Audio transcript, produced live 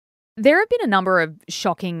There have been a number of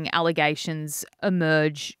shocking allegations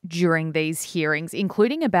emerge during these hearings,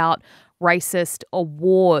 including about racist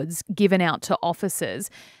awards given out to officers.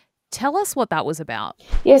 Tell us what that was about.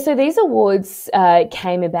 Yeah, so these awards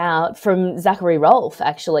came about from Zachary Rolfe,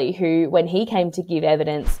 actually, who, when he came to give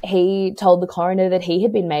evidence, he told the coroner that he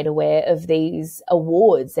had been made aware of these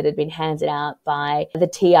awards that had been handed out by the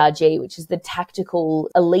TRG, which is the Tactical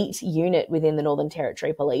Elite Unit within the Northern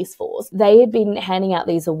Territory Police Force. They had been handing out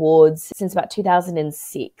these awards since about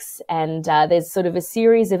 2006, and there's sort of a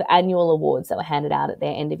series of annual awards that were handed out at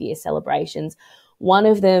their end-of-year celebrations. One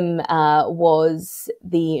of them was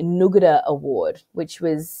the Nugada Award, which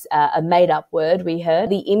was a made-up word, we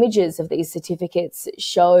heard. The images of these certificates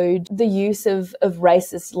showed the use of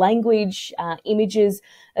racist language, images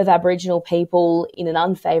of Aboriginal people in an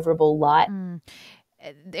unfavourable light.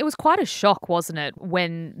 It was quite a shock, wasn't it,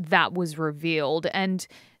 when that was revealed? And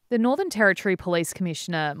the Northern Territory Police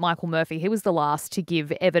Commissioner, Michael Murphy, he was the last to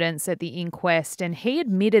give evidence at the inquest, and he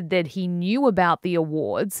admitted that he knew about the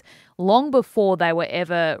awards long before they were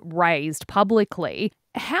ever raised publicly.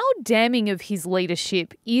 How damning of his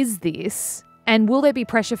leadership is this, and will there be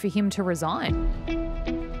pressure for him to resign?